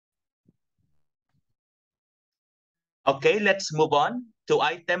Okay, let's move on to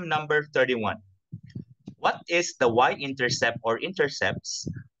item number 31. What is the y-intercept or intercepts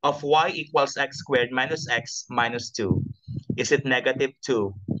of y equals x squared minus x minus 2? Is it negative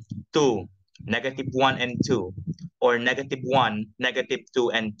 2, 2, negative 1 and 2, or negative 1, negative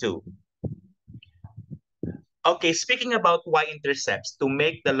 2 and 2? Okay, speaking about y-intercepts, to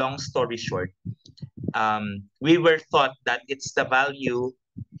make the long story short, we were taught that it's the value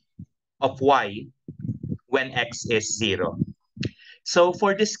of y when x is 0. So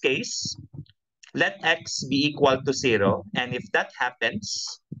for this case, let x be equal to 0. And if that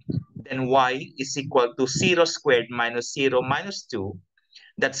happens, then y is equal to 0 squared minus 0 minus 2.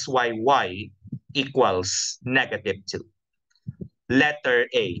 That's why y equals negative 2. Letter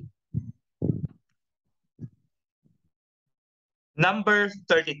A. Number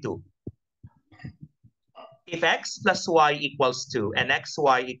 32. If x plus y equals 2 and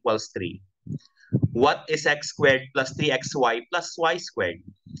xy equals 3, what is x squared plus 3xy plus y squared?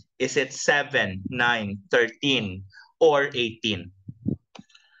 Is it 7, 9, 13, or 18?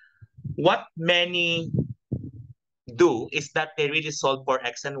 What many do is that they really solve for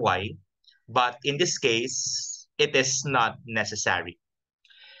x and y, but in this case, it is not necessary.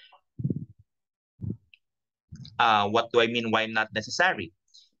 What do I mean why not necessary?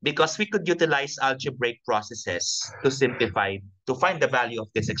 Because we could utilize algebraic processes to simplify, to find the value of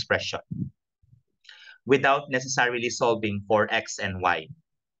this expression without necessarily solving for x and y.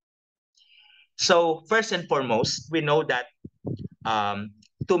 So first and foremost, we know that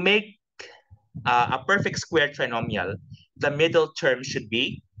to make a perfect square trinomial, the middle term should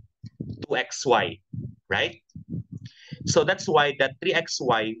be 2xy, right? So that's why that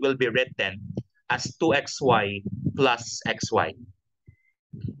 3xy will be written as 2xy plus xy.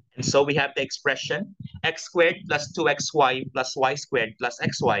 And so we have the expression x squared plus 2xy plus y squared plus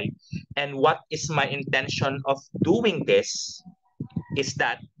xy. And what is my intention of doing this is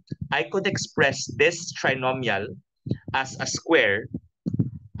that I could express this trinomial as a square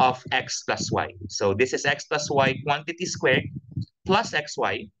of x plus y. So this is x plus y quantity squared plus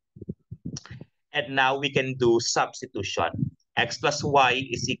xy. And now we can do substitution. X plus y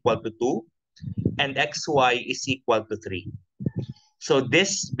is equal to 2 and xy is equal to 3. So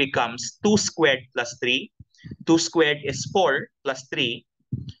this becomes 2 squared plus 3. 2 squared is 4 plus 3.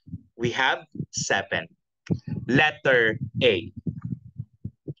 We have 7. Letter A.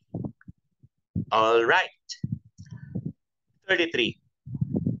 All right. 33.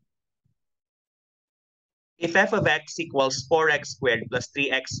 If f of x equals 4x squared plus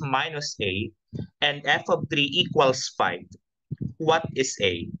 3x minus a, and f of 3 equals 5, what is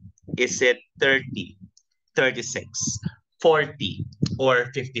a? Is it 30, 36, 40,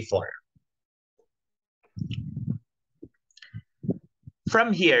 or 54?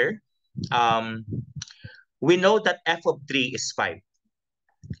 From here, we know that f of 3 is 5.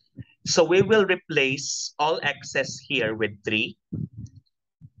 So we will replace all x's here with 3.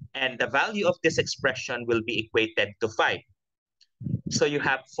 And the value of this expression will be equated to 5. So you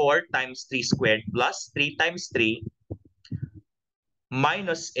have 4 times 3 squared plus 3 times 3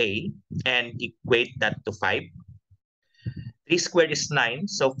 minus a, and equate that to 5. 3 squared is 9,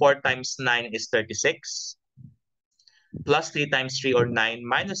 so 4 times 9 is 36. Plus 3 times 3 or 9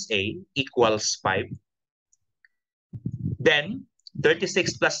 minus a equals 5. Then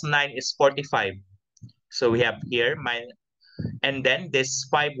 36 plus 9 is 45. So we have here, and then this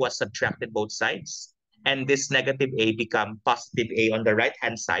 5 was subtracted both sides. And this negative a become positive a on the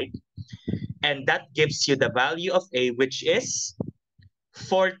right-hand side. And that gives you the value of a, which is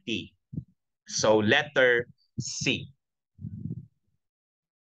 40. So letter C.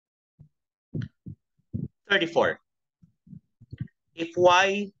 34. If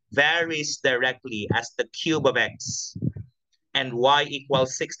y varies directly as the cube of x and y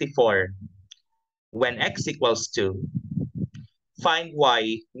equals 64 when x equals 2, find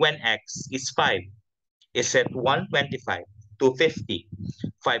y when x is 5. Is it 125, 250,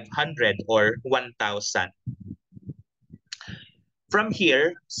 500, or 1000? From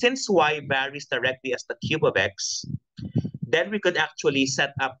here, since y varies directly as the cube of x, then we could actually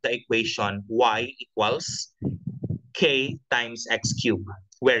set up the equation y equals k times x cubed,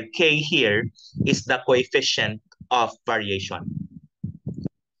 where k here is the coefficient of variation.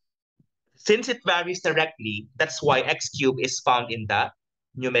 Since it varies directly, that's why x cubed is found in the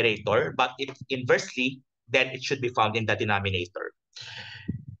numerator, but if inversely, then it should be found in the denominator.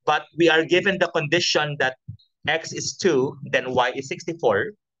 But we are given the condition that x is 2, then y is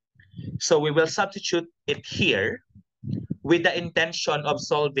 64. So we will substitute it here with the intention of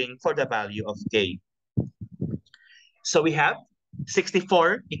solving for the value of k. So we have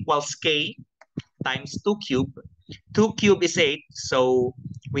 64 equals k times 2 cubed. 2 cubed is 8, so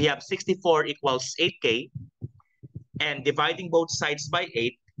we have 64 equals 8k, and dividing both sides by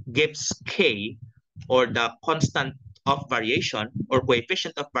 8 gives k, or the constant of variation or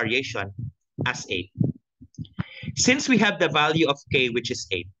coefficient of variation, as 8. Since we have the value of k, which is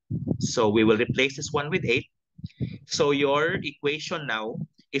 8, so we will replace this one with 8. So your equation now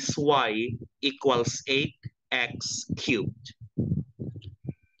is y equals 8x cubed.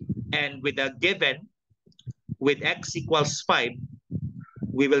 And with a given, with x equals 5,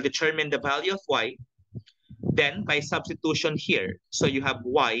 we will determine the value of y. Then by substitution here, so you have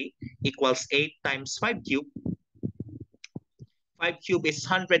y equals 8 times 5 cubed. 5 cubed is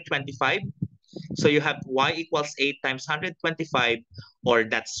 125. So you have y equals 8 times 125, or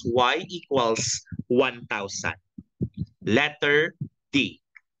that's y equals 1,000. Letter D.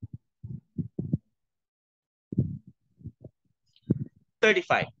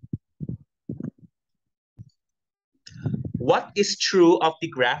 35. What is true of the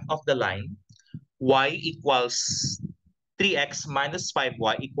graph of the line y equals 3x minus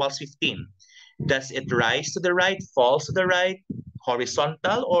 5y equals 15? Does it rise to the right, falls to the right,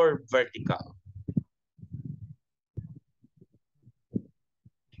 horizontal, or vertical?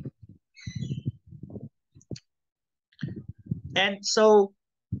 And so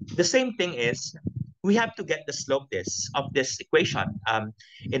the same thing is, we have to get the slope of this equation.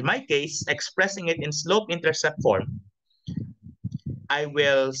 In my case, expressing it in slope-intercept form, I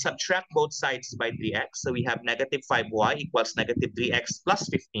will subtract both sides by 3x. So we have negative 5y equals negative 3x plus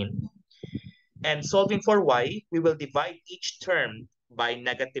 15. And solving for y, we will divide each term by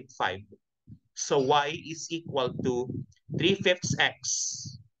negative 5. So y is equal to 3/5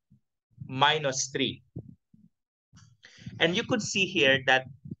 x minus 3. And you could see here that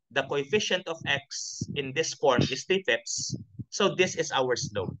the coefficient of x in this form is 3/5. So this is our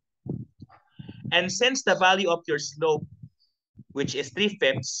slope. And since the value of your slope, which is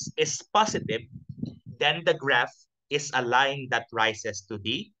 3/5, is positive, then the graph is a line that rises to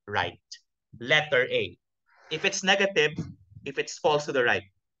the right. Letter A. If it's negative, if it falls to the right.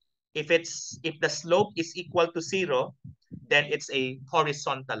 If the slope is equal to 0, then it's a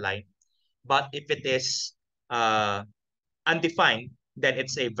horizontal line. But if it is undefined, then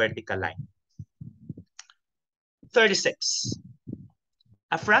it's a vertical line. 36.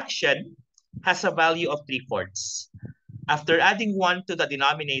 A fraction has a value of 3/4. After adding 1 to the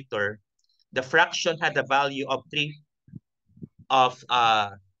denominator, the fraction had a value of 3 of,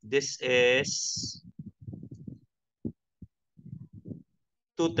 this is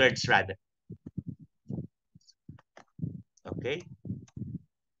 2/3 rather. Okay.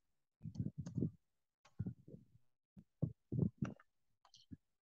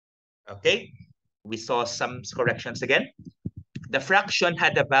 Okay. We saw some corrections again. The fraction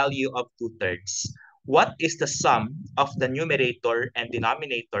had a value of 2/3. What is the sum of the numerator and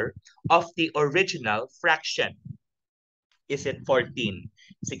denominator of the original fraction? Is it 14,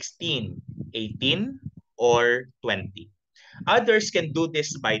 16, 18, or 20? Others can do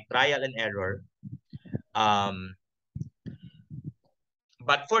this by trial and error.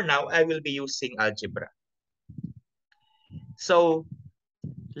 But for now, I will be using algebra. So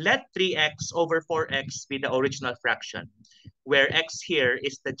let 3x over 4x be the original fraction, where x here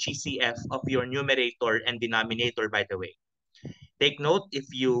is the GCF of your numerator and denominator, by the way. Take note, if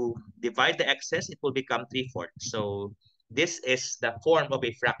you divide the x's, it will become 3/4. So this is the form of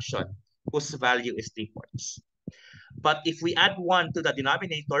a fraction whose value is 3/4. But if we add 1 to the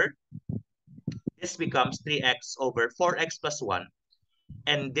denominator, this becomes 3x over 4x plus 1.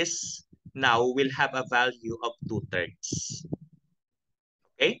 And this now will have a value of 2/3.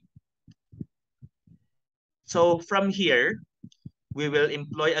 Okay? So from here, we will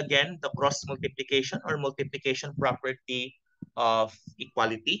employ again the cross multiplication or multiplication property of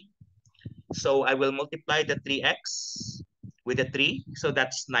equality. So I will multiply the 3x with the 3, so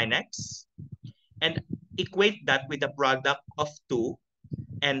that's 9x. And equate that with the product of 2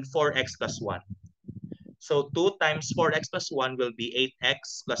 and 4x plus 1. So 2 times 4x plus 1 will be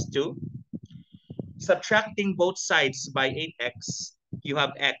 8x plus 2. Subtracting both sides by 8x, you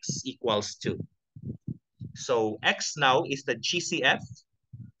have x equals 2. So x now is the GCF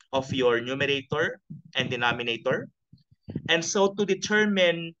of your numerator and denominator. And so to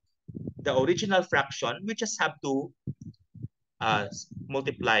determine the original fraction, we just have to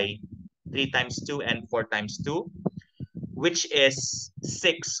multiply 3 times 2 and 4 times 2, which is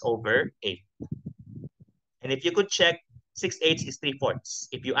 6 over 8. And if you could check, 6/8 is 3/4.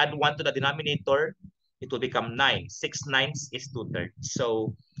 If you add 1 to the denominator, it will become 9. 6/9 is 2/3.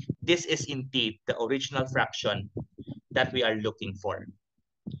 So this is indeed the original fraction that we are looking for.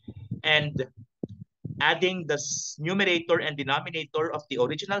 And adding the numerator and denominator of the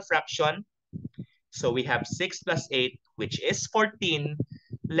original fraction. So we have 6 plus 8, which is 14,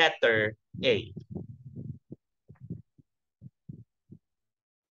 letter A.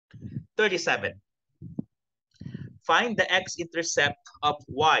 37. Find the x-intercept of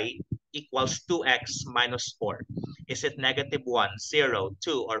y equals 2x minus 4. Is it negative 1, 0,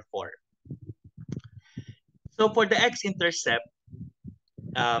 2, or 4? So for the x-intercept,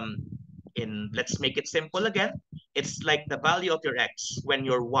 let's make it simple again. It's like the value of your x when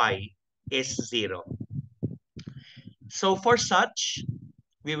your y is 0. So for such,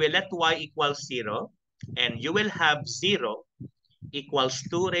 we will let y equal 0, and you will have 0 equals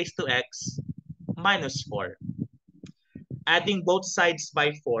 2 raised to x minus 4. Adding both sides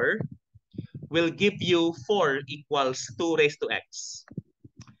by 4 will give you 4 equals 2 raised to x.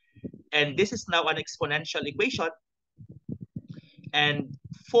 And this is now an exponential equation. And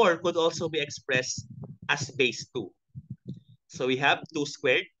 4 could also be expressed as base 2. So we have 2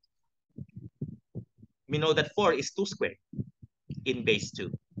 squared. We know that 4 is 2 squared in base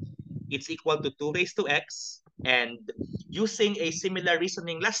 2. It's equal to 2 raised to x. And using a similar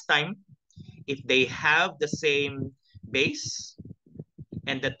reasoning last time, if they have the same base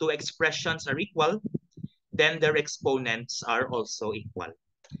and the two expressions are equal, then their exponents are also equal.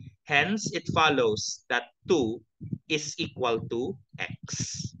 Hence, it follows that 2 is equal to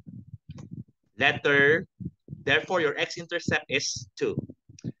x. Therefore, your x-intercept is 2.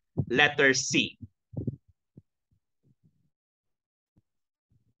 Letter C.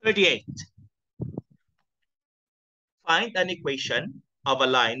 38. Find an equation of a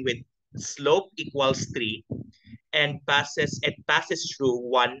line with slope equals 3 and passes through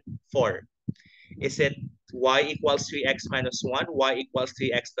 1, 4. Is it y equals 3x minus 1, y equals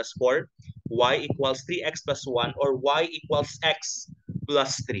 3x plus 4, y equals 3x plus 1, or y equals x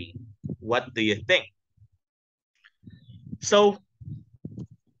plus 3? What do you think? So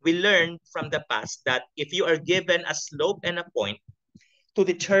we learned from the past that if you are given a slope and a point, to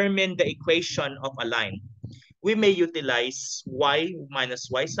determine the equation of a line, we may utilize y minus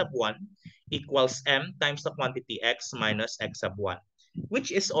y sub 1 equals m times the quantity x minus x sub 1,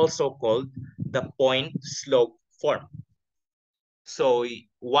 which is also called the point slope form. So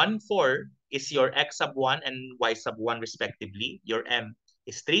 1, 4 is your x sub 1 and y sub 1 respectively. Your m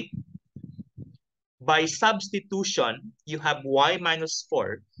is 3. By substitution, you have y minus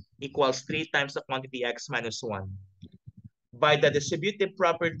 4 equals 3 times the quantity x minus 1. By the distributive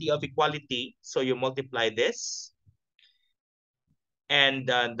property of equality, so you multiply this, and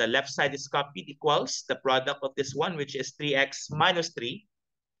the left side is copied, equals the product of this one, which is 3x minus 3.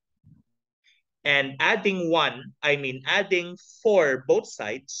 And adding 4 both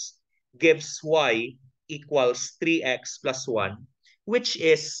sides gives y equals 3x plus 1, which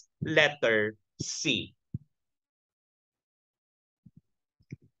is letter C.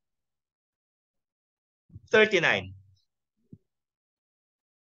 #39.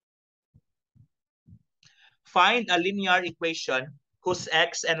 Find a linear equation whose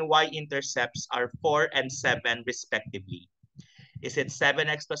x and y intercepts are 4 and 7 respectively. Is it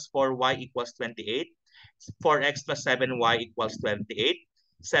 7x plus 4y equals 28, 4x plus 7y equals 28,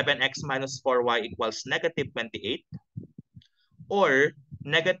 7x minus 4y equals negative 28, or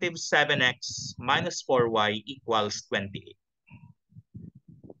negative 7x minus 4y equals 28?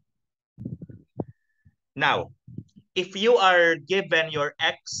 Now, if you are given your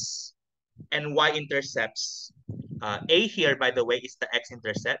x and y intercepts, A here, by the way, is the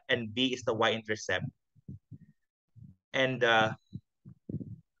x-intercept and B is the y-intercept. And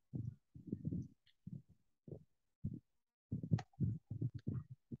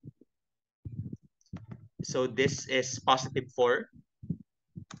so this is positive 4.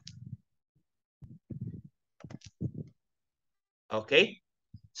 Okay.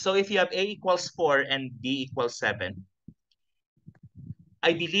 So if you have A equals 4 and B equals 7,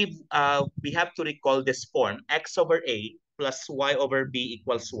 I believe we have to recall this form, x over A plus y over B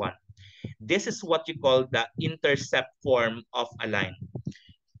equals 1. This is what you call the intercept form of a line.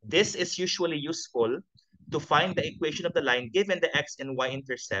 This is usually useful to find the equation of the line given the x and y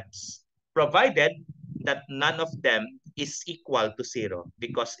intercepts, provided that none of them is equal to 0.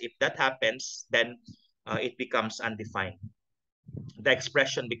 Because if that happens, then it becomes undefined. The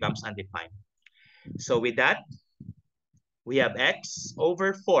expression becomes undefined. So with that, we have x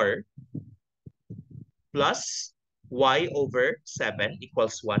over 4 plus y over 7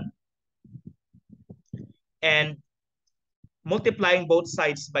 equals 1. And multiplying both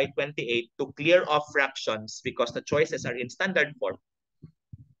sides by 28 to clear off fractions because the choices are in standard form,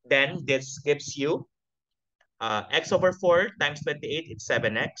 then this gives you x over 4 times 28, it's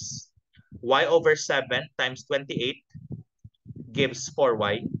 7x, Y over 7 times 28 gives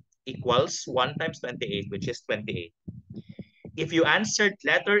 4y equals 1 times 28, which is 28. If you answered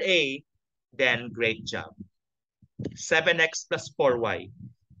letter A, then great job. 7x plus 4y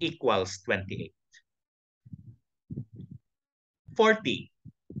equals 28. 40.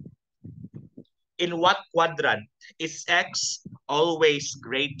 In what quadrant is x always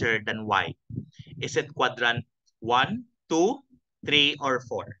greater than y? Is it quadrant 1, 2, 3, or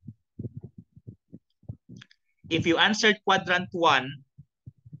 4? If you answered quadrant 1,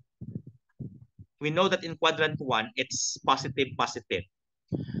 we know that in quadrant 1, it's positive, positive.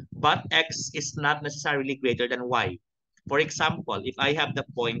 But x is not necessarily greater than y. For example, if I have the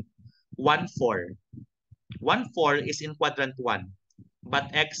point 1, 4, 1, 4 is in quadrant 1, but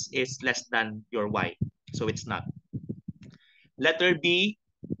x is less than your y, so it's not. Letter B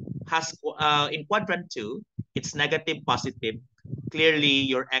has in quadrant 2, it's negative, positive. Clearly,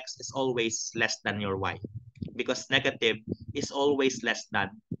 your x is always less than your y because negative is always less than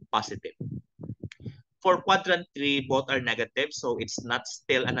positive. For quadrant 3, both are negative, so it's not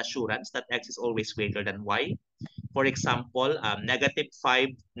still an assurance that x is always greater than y. For example, negative 5,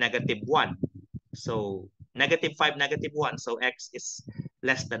 negative 1. So negative 5, negative 1, so x is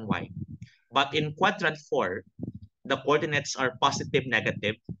less than y. But in quadrant 4, the coordinates are positive,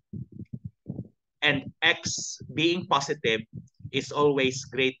 negative, and x being positive is always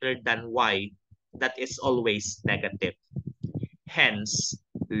greater than y, that is always negative. Hence,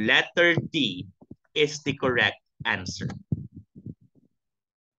 letter D is the correct answer.